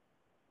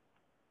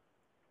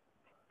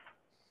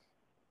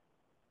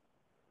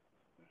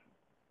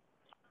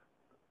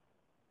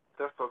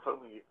 That's what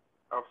told me.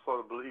 I was sort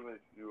of believing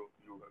you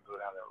were going to go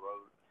down that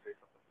road and say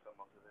something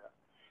similar to that.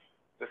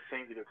 That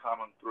seems to be a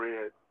common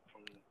thread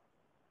from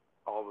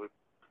all the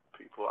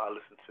people I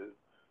listen to.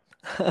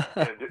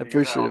 And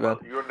Appreciate it, man.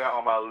 you're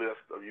now on my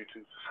list of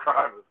YouTube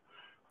subscribers.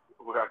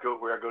 Where I go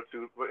to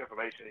for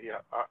information. Yeah,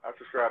 I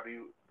subscribed to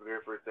you the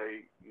very first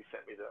day you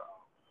sent me the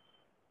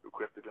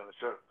request to be on the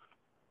show.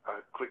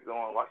 I clicked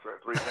on and watched for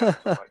 3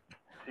 minutes. I'm like,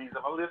 he's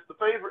on my list of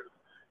favorites.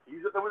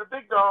 He's up there with the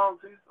big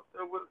dogs. He's up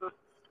there with the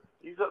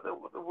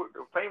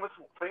famous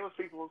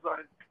people.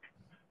 Like,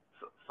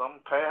 some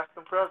past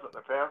and present.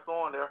 They passed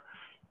on there,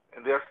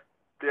 and their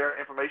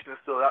information is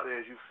still out there,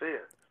 as you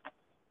said.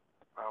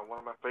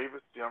 One of my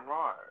favorites, Jim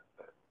Rod.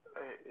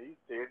 He's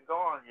dead and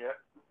gone yet.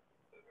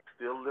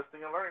 Still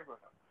listening and learning from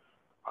him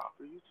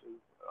through YouTube,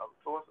 other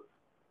sources.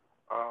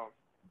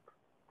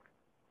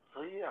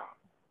 So yeah,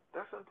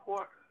 that's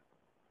important.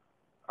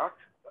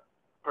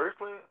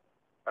 Personally,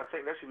 I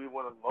think that should be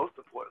one of the most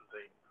important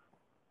things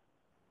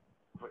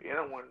for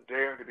anyone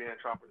daring to be an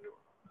entrepreneur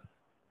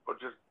or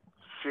just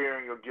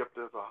sharing your gift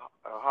as a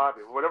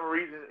hobby. For whatever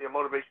reason your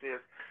motivation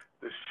is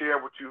to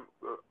share what you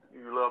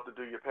love to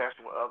do, your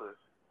passion with others,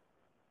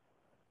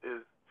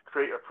 is to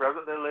create a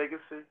present-day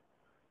legacy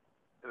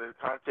in the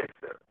context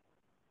that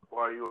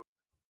while you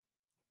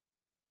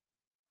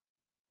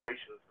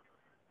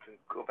can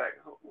go back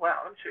and go,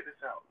 wow, let me check this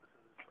out.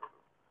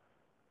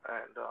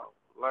 And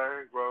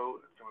learn, grow,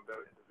 and become a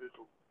better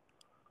individual.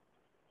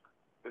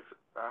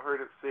 I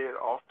heard it said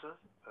often,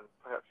 and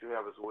perhaps you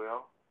have as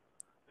well.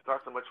 It's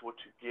not so much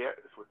what you get,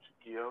 it's what you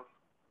give.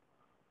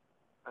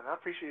 And I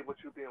appreciate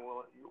what you're being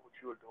willing, what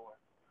you are doing.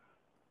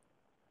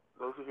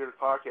 Those who hear the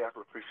podcast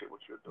will appreciate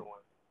what you're doing.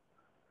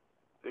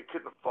 They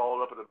couldn't have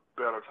followed up at a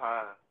better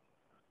time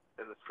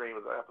in the stream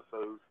of the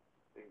episodes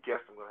and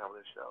guests I'm going to have on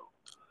this show.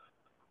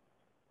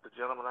 The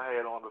gentleman I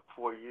had on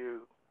before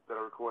you that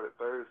I recorded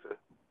Thursday,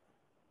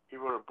 he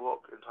wrote a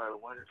book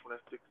entitled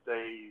 126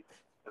 Days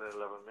in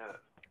 11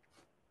 Minutes.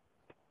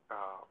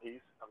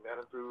 I met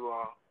him through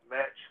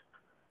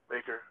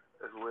Matchmaker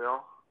as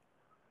well.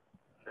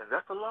 And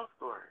that's a love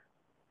story.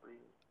 We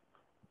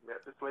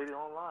met this lady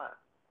online.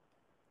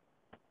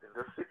 In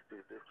their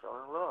 60s, they fell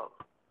in love.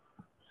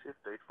 She had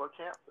stage 4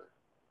 cancer.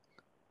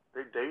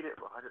 They dated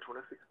for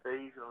 126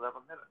 days and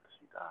 11 minutes.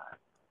 She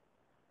died.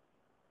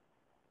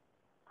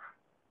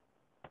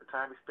 The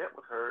time he spent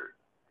with her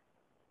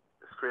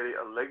has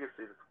created a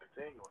legacy that's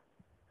continuing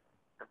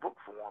in book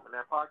form and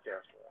in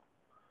podcast form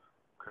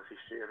because he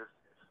shared his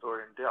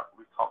story in depth.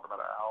 We talked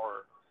about an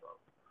hour or so.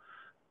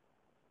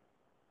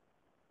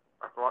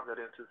 I brought that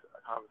into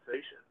a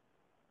conversation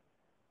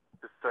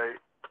to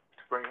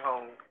bring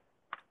home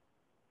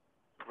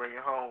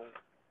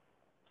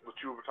what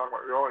you were talking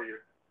about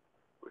earlier,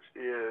 which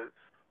is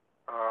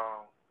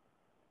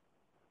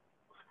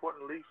it's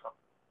important to leave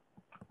something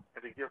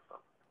and to give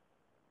something.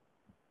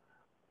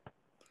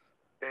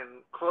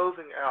 In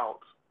closing out,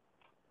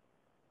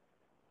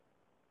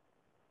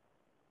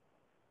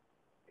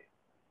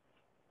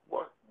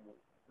 what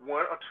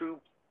one or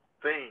two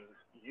things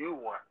you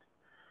want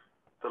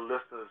the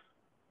listeners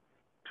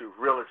to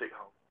really take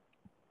home,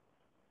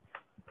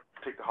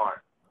 take to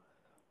heart?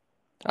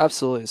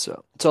 Absolutely.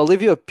 So I'll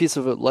leave you a piece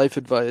of life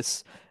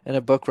advice and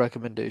a book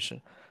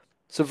recommendation.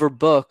 So for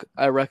book,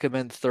 I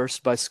recommend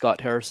Thirst by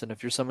Scott Harrison.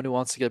 If you're someone who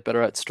wants to get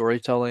better at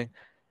storytelling,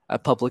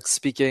 at public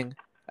speaking,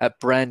 at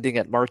branding,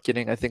 at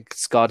marketing, I think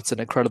Scott's an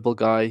incredible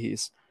guy.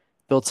 He's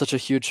built such a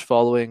huge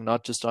following,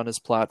 not just on his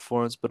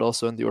platforms, but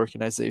also in the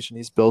organization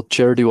he's built,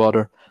 Charity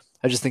Water.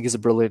 I just think he's a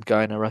brilliant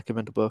guy, and I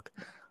recommend a book.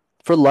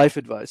 For life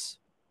advice,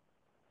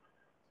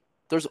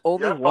 there's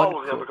only I one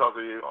followed him quote. because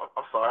of you.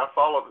 I'm sorry, I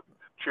followed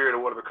Charity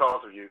Water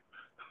because of you.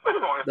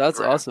 That's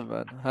awesome,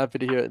 man. Happy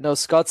to hear it. No,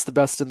 Scott's the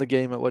best in the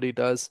game at what he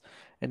does,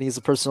 and he's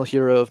a personal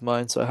hero of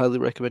mine, so I highly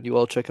recommend you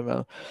all check him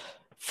out.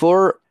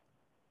 For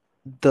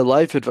the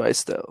life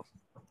advice, though,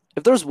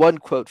 if there's one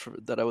quote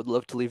that I would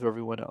love to leave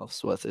everyone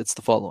else with, it's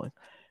the following: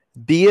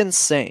 be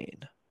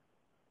insane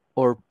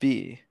or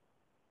be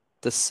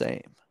the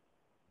same.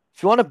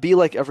 If you want to be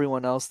like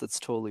everyone else, that's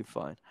totally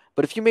fine.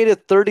 But if you made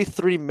it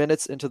 33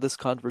 minutes into this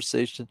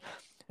conversation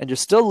and you're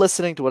still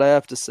listening to what I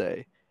have to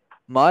say,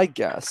 my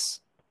guess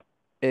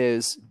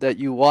is that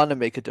you want to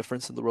make a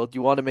difference in the world.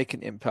 You want to make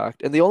an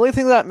impact. And the only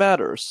thing that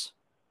matters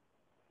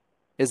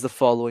is the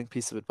following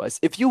piece of advice.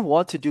 If you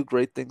want to do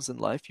great things in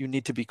life, you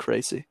need to be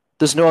crazy.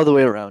 There's no other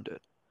way around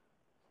it.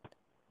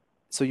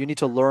 So you need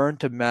to learn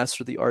to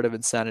master the art of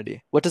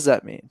insanity. What does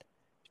that mean?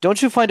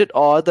 Don't you find it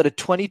odd that a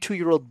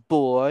 22-year-old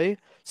boy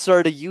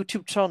started a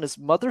YouTube channel in his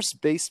mother's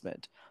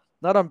basement,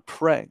 not on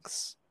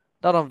pranks,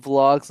 not on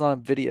vlogs, not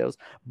on videos,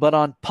 but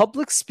on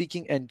public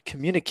speaking and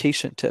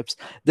communication tips,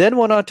 then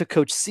went on to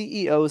coach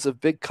CEOs of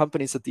big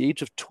companies at the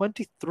age of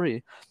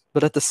 23,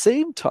 but at the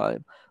same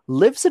time,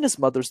 lives in his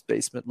mother's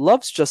basement,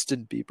 loves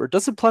Justin Bieber,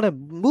 doesn't plan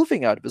on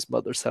moving out of his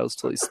mother's house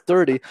till he's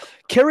 30,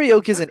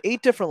 karaoke's in 8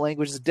 different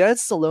languages,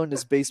 dances alone in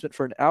his basement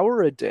for an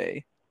hour a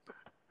day,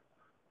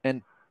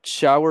 and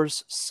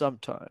showers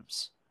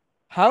sometimes.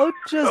 How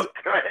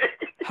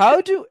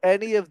do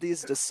any of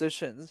these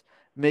decisions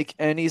make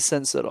any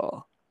sense at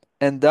all?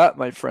 And that,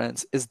 my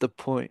friends, is the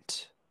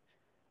point.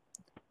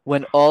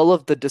 When all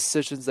of the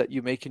decisions that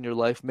you make in your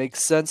life make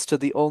sense to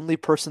the only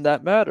person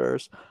that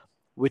matters,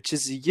 which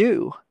is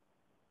you,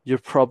 you're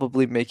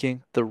probably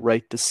making the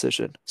right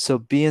decision. So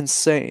be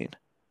insane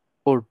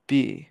or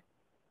be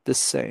the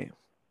same.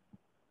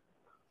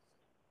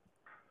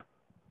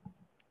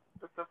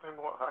 There's nothing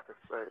more I can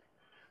say.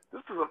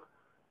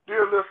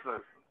 Dear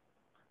listeners,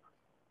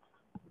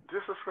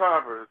 dear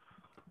subscribers,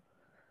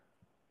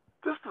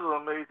 this is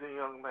an amazing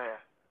young man.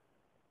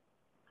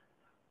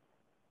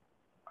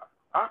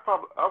 I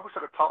wish I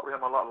could talk to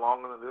him a lot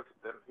longer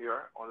than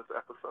here on this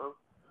episode.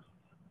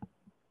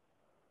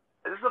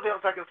 And there's nothing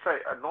else I can say.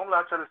 Normally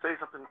I try to say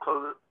something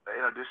close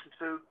in addition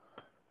to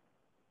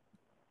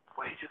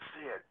what he just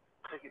said.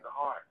 Take it to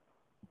heart.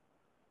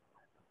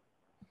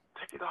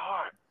 Take it to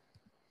heart.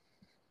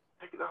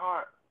 Take it to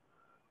heart.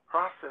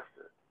 Process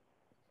it.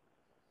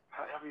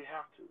 However you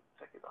have to.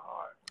 Take it to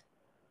heart.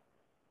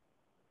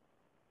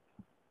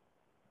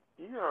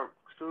 You are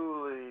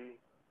truly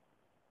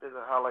been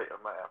the highlight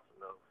of my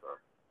afternoon, sir.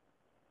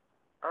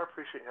 I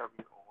appreciate having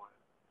you on.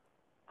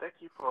 Thank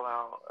you for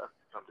allowing us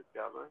to come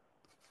together.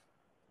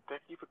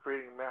 Thank you for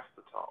creating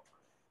MasterTalk.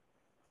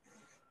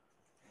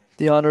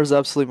 The honor is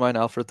absolutely mine,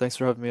 Alfred. Thanks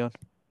for having me on.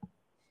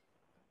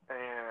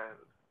 And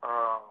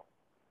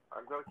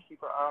I'm going to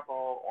keep an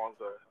eyeball on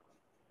the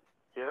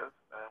hits.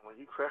 And when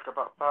you crack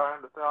about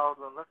 500,000,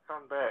 let's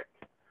come back.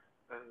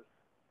 And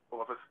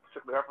well, if it's a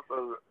particular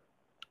episode,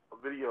 a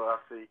video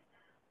I see,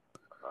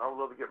 I would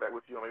love to get back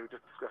with you and maybe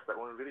just discuss that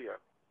one video.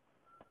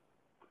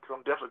 Because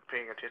I'm definitely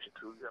paying attention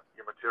to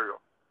your material.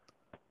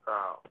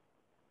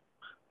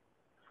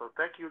 So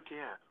thank you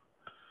again.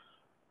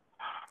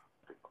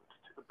 Take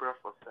a breath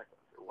for a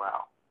second.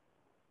 Wow.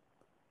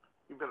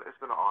 It's been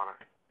an honor.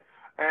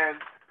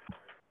 And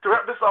to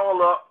wrap this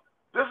all up,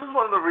 this is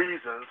one of the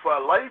reasons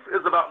why life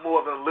is about more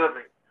than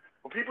living.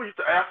 When people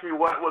used to ask me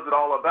what was it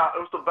all about,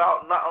 it was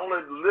about not only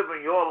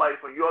living your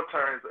life on your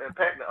terms and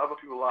impacting other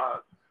people's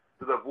lives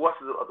to the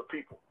voices of other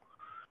people.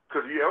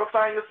 Because if you ever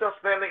find yourself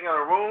standing in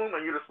a room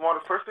and you're the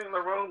smartest person in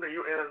the room, then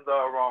you're in the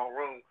wrong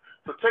room.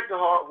 So take to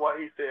heart what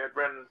he said,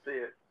 Brenden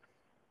said.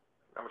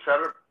 I'm going to try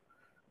to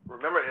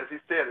remember it as he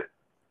said it.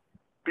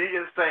 Be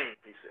insane,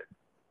 he said.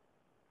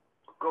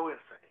 Go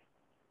insane.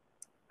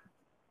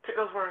 Take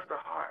those words to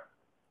heart.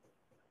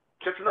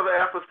 Catch another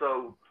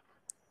episode.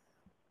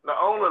 Not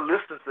only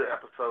listen to the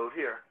episode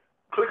here,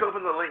 click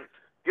open the links.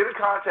 Get in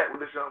contact with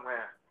this young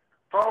man.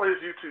 Follow his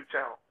YouTube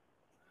channel.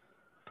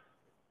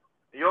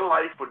 Your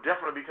life will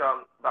definitely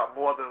become about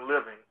more than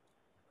living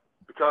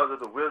because of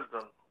the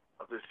wisdom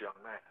of this young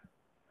man.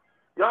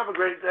 Y'all have a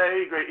great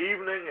day, great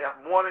evening,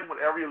 morning,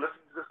 whenever you're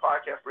listening to this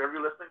podcast, wherever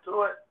you're listening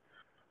to it.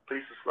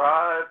 Please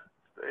subscribe,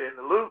 stay in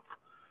the loop.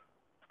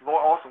 More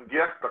awesome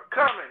guests are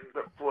coming.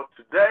 But for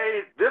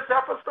today, this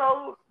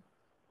episode,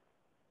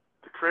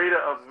 the creator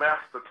of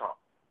MasterTalk.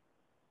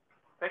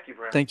 Thank you,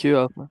 Brenden. Thank you,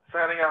 Alfred.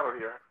 Signing out of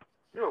here.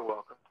 You're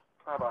welcome.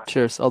 Bye-bye.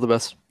 Cheers. All the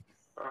best.